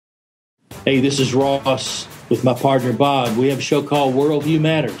Hey, this is Ross with my partner Bob. We have a show called Worldview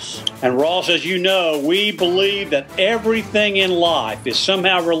Matters. And Ross, as you know, we believe that everything in life is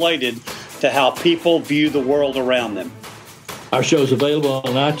somehow related to how people view the world around them. Our show is available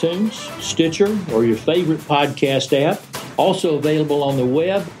on iTunes, Stitcher, or your favorite podcast app. Also available on the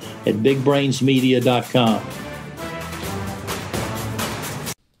web at bigbrainsmedia.com.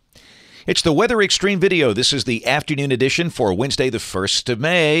 It's the Weather Xtreme video. This is the afternoon edition for Wednesday, the 1st of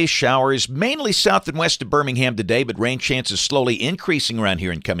May. Showers mainly south and west of Birmingham today, but rain chances slowly increasing around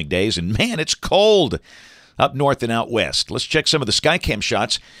here in coming days. And man, it's cold up north and out west. Let's check some of the Skycam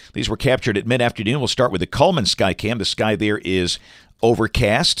shots. These were captured at mid-afternoon. We'll start with the Coleman Skycam. The sky there is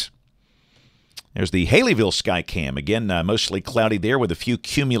overcast. There's the Haleyville Skycam. Again, mostly cloudy there with a few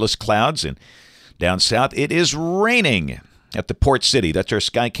cumulus clouds. And down south, it is raining at the Port City. That's our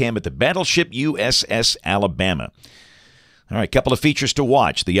Skycam at the battleship USS Alabama. All right, couple of features to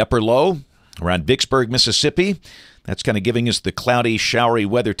watch. The upper low around Vicksburg, Mississippi. That's kind of giving us the cloudy, showery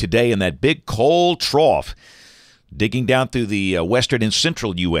weather today, and that big cold trough digging down through the western and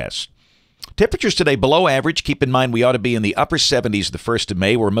central U.S. Temperatures today below average. Keep in mind we ought to be in the upper 70s the 1st of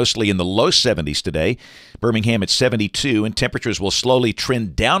May. We're mostly in the low 70s today. Birmingham at 72, and temperatures will slowly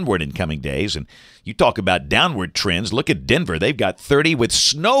trend downward in coming days. And you talk about downward trends. Look at Denver. They've got 30 with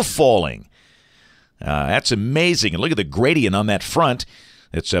snow falling. That's amazing. And look at the gradient on that front.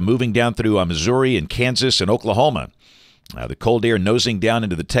 It's moving down through Missouri and Kansas and Oklahoma. The cold air nosing down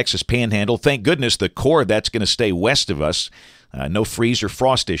into the Texas Panhandle. Thank goodness the core of that's going to stay west of us. No freeze or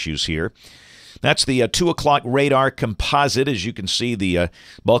frost issues here. That's the 2 o'clock radar composite. As you can see, the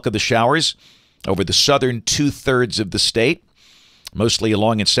bulk of the showers over the southern two-thirds of the state, mostly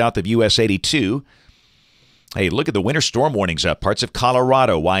along and south of US 82. Hey, look at the winter storm warnings up. Parts of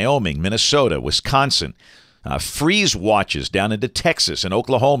Colorado, Wyoming, Minnesota, Wisconsin. Freeze watches down into Texas and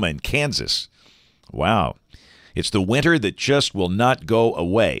Oklahoma and Kansas. Wow. It's the winter that just will not go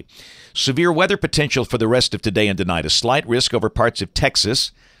away. Severe weather potential for the rest of today and tonight. A slight risk over parts of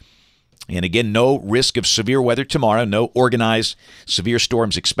Texas. And again, no risk of severe weather tomorrow. No organized severe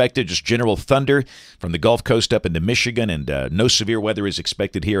storms expected. Just general thunder from the Gulf Coast up into Michigan. And no severe weather is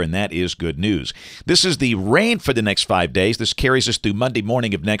expected here, and that is good news. This is the rain for the next 5 days. This carries us through Monday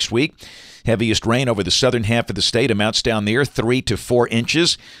morning of next week. Heaviest rain over the southern half of the state. Amounts down there 3 to 4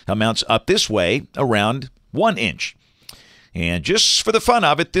 inches. Amounts up this way around 1 inch. And just for the fun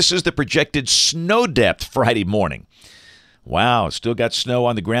of it, this is the projected snow depth Friday morning. Wow, still got snow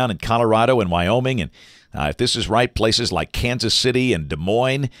on the ground in Colorado and Wyoming. And if this is right, places like Kansas City and Des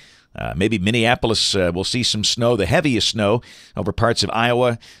Moines, maybe Minneapolis will see some snow, the heaviest snow over parts of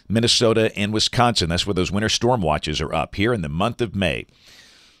Iowa, Minnesota, and Wisconsin. That's where those winter storm watches are up here in the month of May.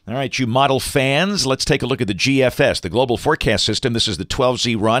 All right, you model fans, let's take a look at the GFS, the Global Forecast System. This is the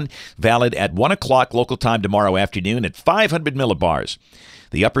 12Z run, valid at 1 o'clock local time tomorrow afternoon at 500 millibars.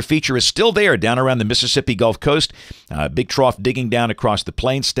 The upper feature is still there down around the Mississippi Gulf Coast. Big trough digging down across the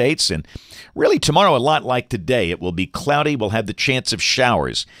Plain States. And really tomorrow, a lot like today, it will be cloudy. We'll have the chance of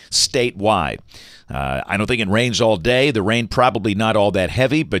showers statewide. I don't think it rains all day. The rain probably not all that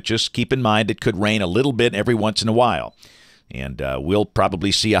heavy, but just keep in mind it could rain a little bit every once in a while. And we'll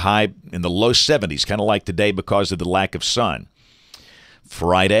probably see a high in the low 70s, kind of like today because of the lack of sun.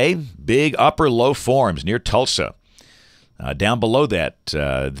 Friday, big upper low forms near Tulsa. Down below that,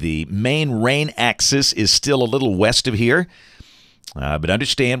 the main rain axis is still a little west of here. But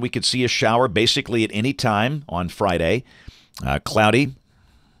understand we could see a shower basically at any time on Friday. Cloudy,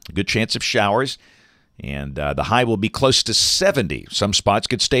 a good chance of showers. And the high will be close to 70. Some spots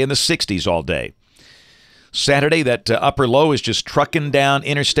could stay in the 60s all day. Saturday, that upper low is just trucking down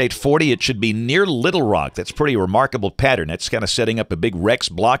Interstate 40. It should be near Little Rock. That's a pretty remarkable pattern. That's kind of setting up a big Rex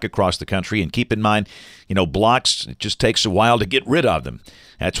block across the country. And keep in mind, you know, blocks, it just takes a while to get rid of them.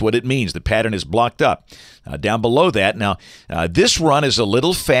 That's what it means. The pattern is blocked up. Down below that, now, this run is a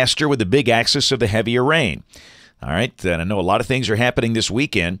little faster with the big axis of the heavier rain. All right, and I know a lot of things are happening this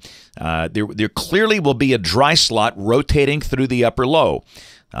weekend. There clearly will be a dry slot rotating through the upper low.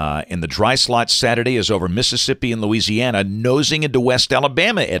 And the dry slot Saturday is over Mississippi and Louisiana, nosing into West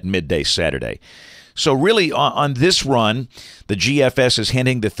Alabama at midday Saturday. So really, on this run, the GFS is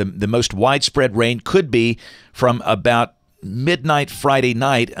hinting that the most widespread rain could be from about midnight Friday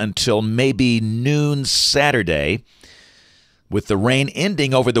night until maybe noon Saturday, with the rain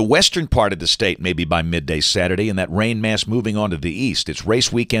ending over the western part of the state maybe by midday Saturday, and that rain mass moving on to the east. It's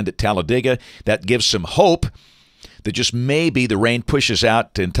race weekend at Talladega. That gives some hope that just maybe the rain pushes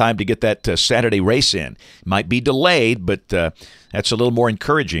out in time to get that Saturday race in. It might be delayed, but that's a little more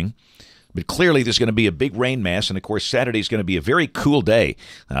encouraging. But clearly there's going to be a big rain mass, and of course Saturday is going to be a very cool day.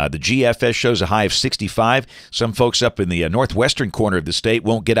 The GFS shows a high of 65. Some folks up in the northwestern corner of the state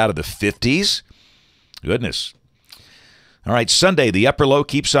won't get out of the 50s. Goodness. All right, Sunday, the upper low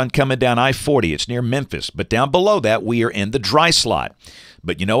keeps on coming down I-40. It's near Memphis. But down below that, we are in the dry slot.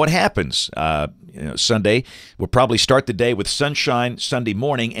 But you know what happens? Sunday, we'll probably start the day with sunshine Sunday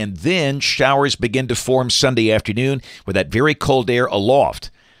morning, and then showers begin to form Sunday afternoon with that very cold air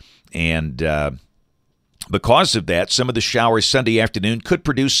aloft. And because of that, some of the showers Sunday afternoon could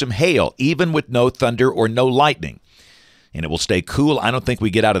produce some hail, even with no thunder or no lightning. And it will stay cool. I don't think we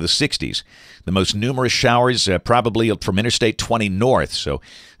get out of the 60s. The most numerous showers probably from Interstate 20 north. So,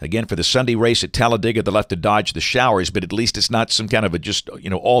 again, for the Sunday race at Talladega, they'll have to dodge the showers, but at least it's not some kind of a just,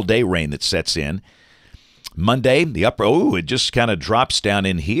 all-day rain that sets in. Monday, the upper, it just kind of drops down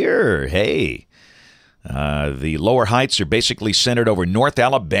in here. Hey, the lower heights are basically centered over North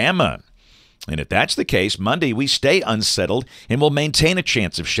Alabama. And if that's the case, Monday we stay unsettled and will maintain a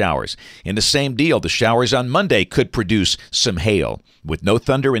chance of showers. In the same deal, the showers on Monday could produce some hail with no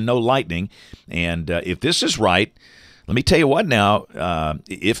thunder and no lightning. And if this is right, let me tell you what now,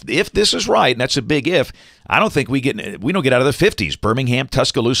 if this is right, and that's a big if, I don't think we don't get out of the 50s. Birmingham,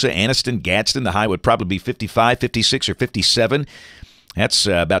 Tuscaloosa, Anniston, Gadsden, the high would probably be 55, 56, or 57. That's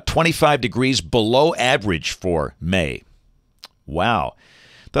about 25 degrees below average for May. Wow.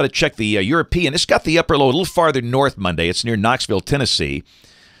 Thought I'd check the European. It's got the upper low a little farther north Monday. It's near Knoxville, Tennessee.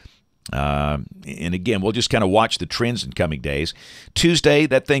 And again, we'll just kind of watch the trends in coming days. Tuesday,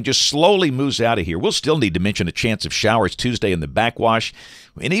 that thing just slowly moves out of here. We'll still need to mention a chance of showers Tuesday in the backwash.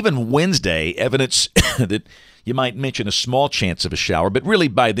 And even Wednesday, evidence that you might mention a small chance of a shower, but really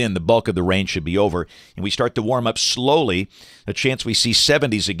by then the bulk of the rain should be over, and we start to warm up slowly. A chance we see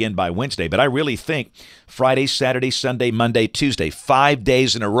 70s again by Wednesday. But I really think Friday, Saturday, Sunday, Monday, Tuesday, 5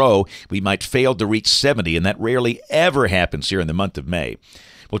 days in a row, we might fail to reach 70, and that rarely ever happens here in the month of May.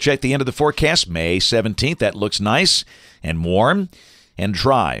 We'll check the end of the forecast, May 17th. That looks nice and warm and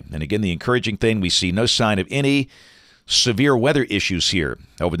dry. And again, the encouraging thing, we see no sign of any severe weather issues here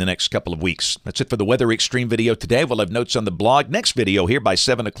over the next couple of weeks. That's it for the Weather Extreme video today. We'll have notes on the blog. Next video here by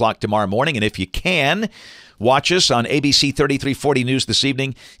 7 o'clock tomorrow morning. And if you can, watch us on ABC 3340 News this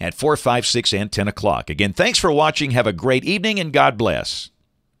evening at 4, 5, 6, and 10 o'clock. Again, thanks for watching. Have a great evening, and God bless.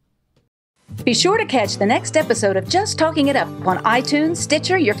 Be sure to catch the next episode of Just Talking It Up on iTunes,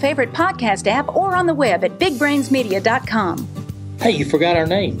 Stitcher, your favorite podcast app, or on the web at bigbrainsmedia.com. Hey, you forgot our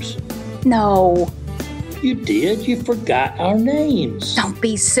names. No. You did. You forgot our names. Don't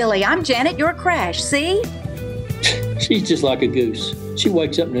be silly. I'm Janet, you're Crash, see? She's just like a goose. She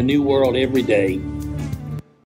wakes up in a new world every day.